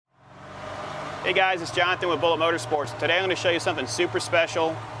Hey guys, it's Jonathan with Bullet Motorsports. Today I'm going to show you something super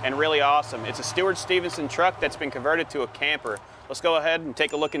special and really awesome. It's a STEWART Stevenson truck that's been converted to a camper. Let's go ahead and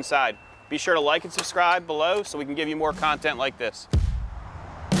take a look inside. Be sure to like and subscribe below so we can give you more content like this.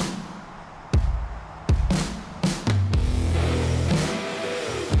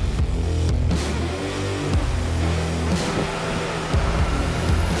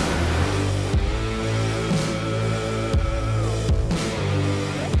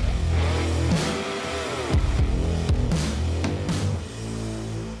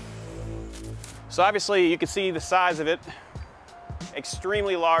 So obviously you can see the size of it.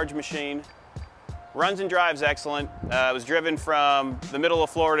 Extremely large machine. Runs and drives excellent. It was driven from the middle of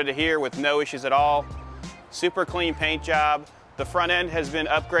Florida to here with no issues at all. Super clean paint job. The front end has been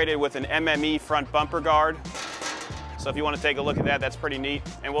upgraded with an MME front bumper guard. So if you want to take a look at that, that's pretty neat.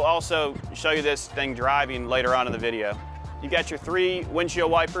 And we'll also show you this thing driving later on in the video. You got your 3 windshield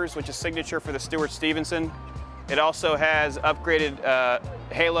wipers, which is signature for the STEWART Stevenson. It also has upgraded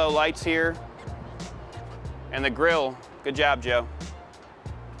halo lights here. And the grill, good job, Joe.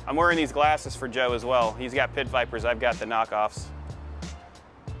 I'm wearing these glasses for Joe as well. He's got pit vipers, I've got the knockoffs.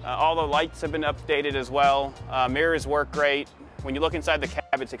 All the lights have been updated as well. Mirrors work great. When you look inside the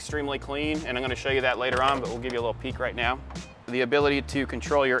cab, it's extremely clean, and I'm gonna show you that later on, but we'll give you a little peek right now. The ability to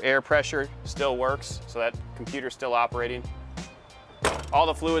control your air pressure still works, so that computer's still operating. All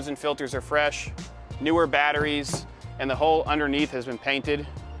the fluids and filters are fresh, newer batteries, and the whole underneath has been painted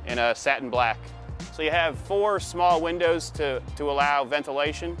in a satin black. So you have 4 small windows to allow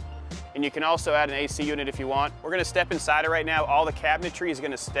ventilation, and you can also add an AC unit if you want. We're gonna step inside it right now. All the cabinetry is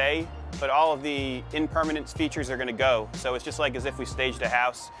gonna stay, but all of the impermanence features are gonna go. So it's just like as if we staged a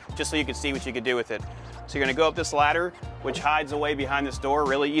house, just so you can see what you could do with it. So you're gonna go up this ladder, which hides away behind this door.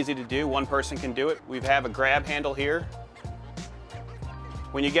 Really easy to do, one person can do it. We have a grab handle here.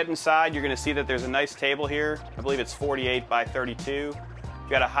 When you get inside, you're gonna see that there's a nice table here. I believe it's 48 by 32. You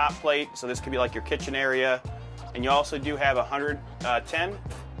got a hot plate, so this could be like your kitchen area. And you also do have a 110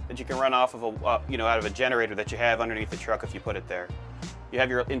 that you can run off of out of a generator that you have underneath the truck if you put it there. You have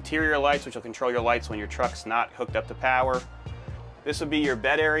your interior lights, which will control your lights when your truck's not hooked up to power. This would be your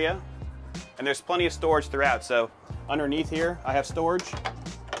bed area, and there's plenty of storage throughout. So underneath here, I have storage.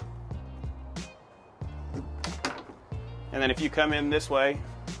 And then if you come in this way,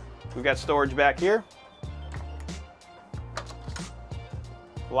 we've got storage back here.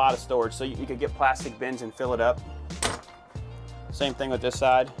 A lot of storage, so you could get plastic bins and fill it up. Same thing with this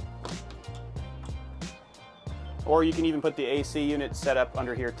side. Or you can even put the AC unit set up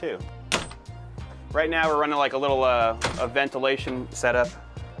under here too. Right now we're running like a little a ventilation setup,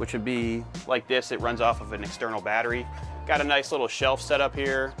 which would be like this. It runs off of an external battery. Got a nice little shelf set up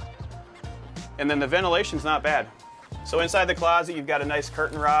here. And then the ventilation's not bad. So inside the closet, you've got a nice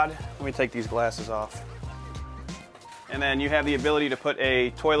curtain rod. Let me take these glasses off. And then you have the ability to put a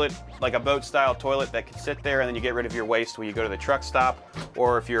toilet, like a boat-style toilet that can sit there, and then you get rid of your waste when you go to the truck stop,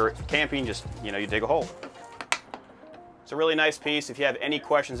 or if you're camping, just, you dig a hole. It's a really nice piece. If you have any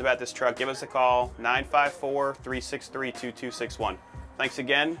questions about this truck, give us a call, 954-363-2261. Thanks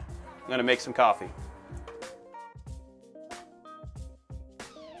again. I'm gonna make some coffee.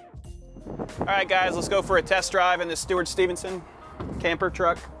 All right, guys, let's go for a test drive in this STEWART Stevenson camper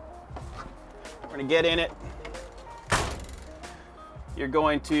truck. We're gonna get in it. You're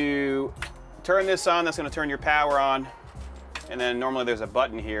going to turn this on, that's going to turn your power on, and then normally there's a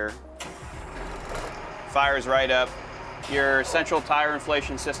button here. Fires right up. Your central tire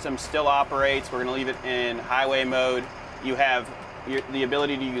inflation system still operates. We're going to leave it in highway mode. You have the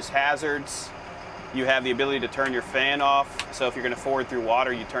ability to use hazards. You have the ability to turn your fan off, so if you're going to forward through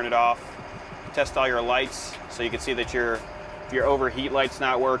water, you turn it off. Test all your lights, so you can see that your overheat light's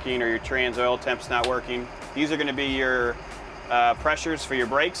not working or your trans oil temp's not working. These are going to be your pressures for your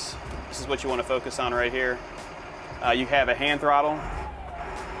brakes. This is what you want to focus on right here. You have a hand throttle,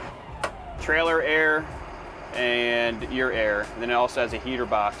 trailer air, and your air. And then it also has a heater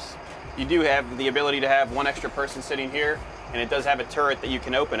box. You do have the ability to have one extra person sitting here, and it does have a turret that you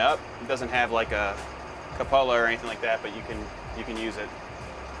can open up. It doesn't have like a cupola or anything like that, but you can use it.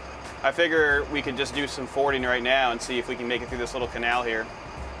 I figure we could just do some fording right now and see if we can make it through this little canal here.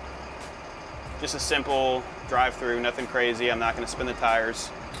 Just a simple drive-through, nothing crazy. I'm not going to spin the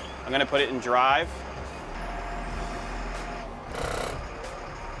tires. I'm going to put it in drive.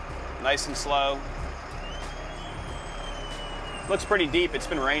 Nice and slow. Looks pretty deep. It's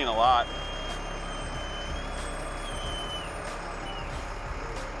been raining a lot.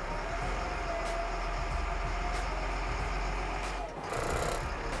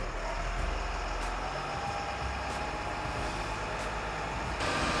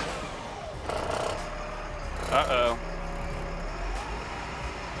 Uh-oh.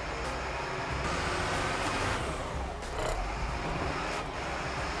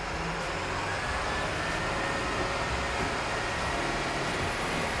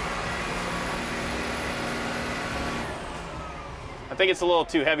 I think it's a little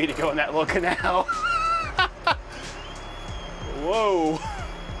too heavy to go in that little canal. Whoa.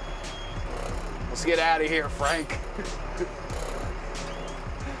 Let's get out of here, Frank.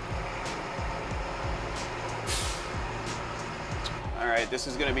 All right, this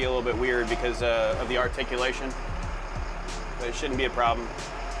is gonna be a little bit weird because of the articulation, but it shouldn't be a problem.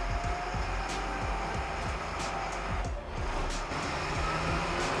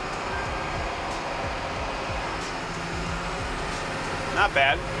 Not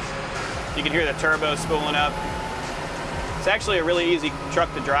bad. You can hear the turbo spooling up. It's actually a really easy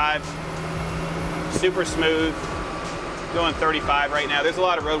truck to drive. Super smooth. Going 35 right now. There's a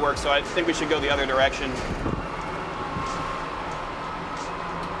lot of road work, so I think we should go the other direction.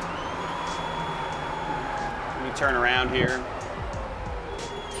 Let me turn around here.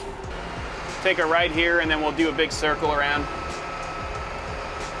 Take a right here, and then we'll do a big circle around.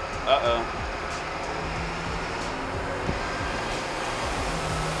 Uh-oh.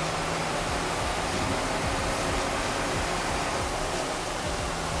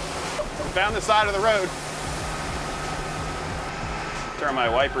 Found the side of the road. Turn my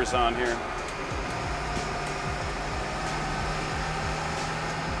wipers on here.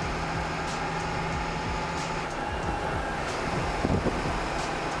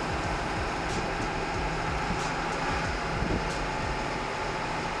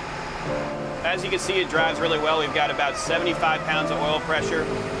 As you can see, it drives really well. We've got about 75 pounds of oil pressure.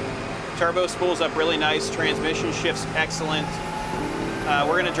 Turbo spools up really nice. Transmission shifts excellent.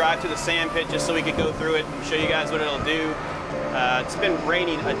 We're gonna drive to the sand pit just so we can go through it and show you guys what it'll do. It's been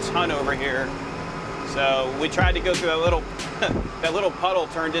raining a ton over here. So we tried to go through that little, that little puddle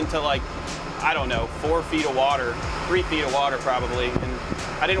turned into like, I don't know, 4 feet of water, 3 feet of water probably. And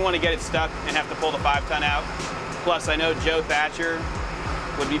I didn't want to get it stuck and have to pull the 5-ton out. Plus I know Joe Thatcher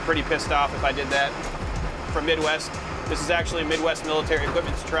would be pretty pissed off if I did that. From Midwest. This is actually a Midwest Military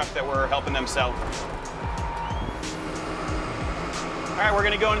Equipment's truck that we're helping them sell. All right, we're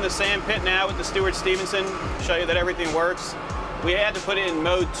gonna go into the sand pit now with the STEWART Stevenson, show you that everything works. We had to put it in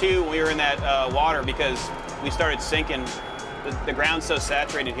mode 2 when we were in that water because we started sinking. The ground's so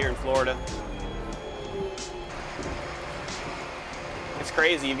saturated here in Florida. It's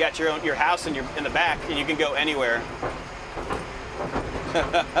crazy. You've got your house in the back and you can go anywhere.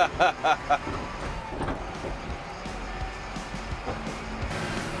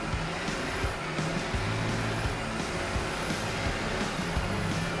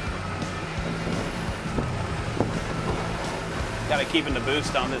 Gotta keep in the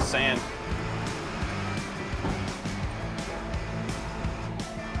boost on this sand.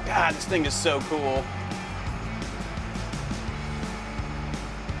 God, this thing is so cool.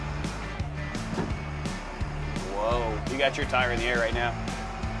 Whoa, you got your tire in the air right now.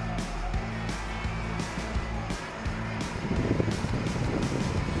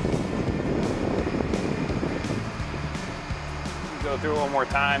 Go through one more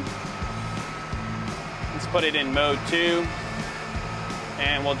time. Let's put it in mode 2.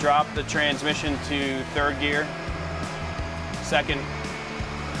 And we'll drop the transmission to 3rd gear, 2nd.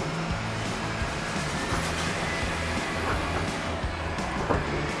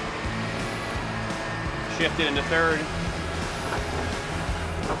 Shift it into 3rd.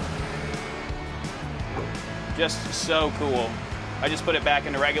 Just so cool. I just put it back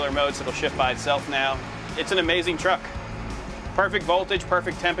into regular mode so it'll shift by itself now. It's an amazing truck. Perfect voltage,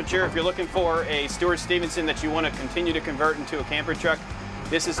 perfect temperature. If you're looking for a STEWART Stevenson that you want to continue to convert into a camper truck,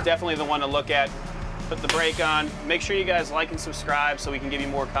 this is definitely the one to look at. Put the brake on. Make sure you guys like and subscribe so we can give you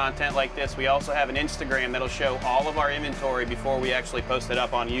more content like this. We also have an Instagram that'll show all of our inventory before we actually post it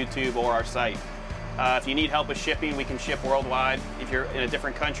up on YouTube or our site. If you need help with shipping, we can ship worldwide. If you're in a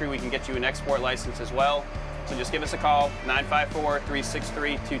different country, we can get you an export license as well. So just give us a call,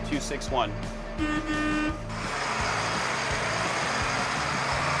 954-363-2261.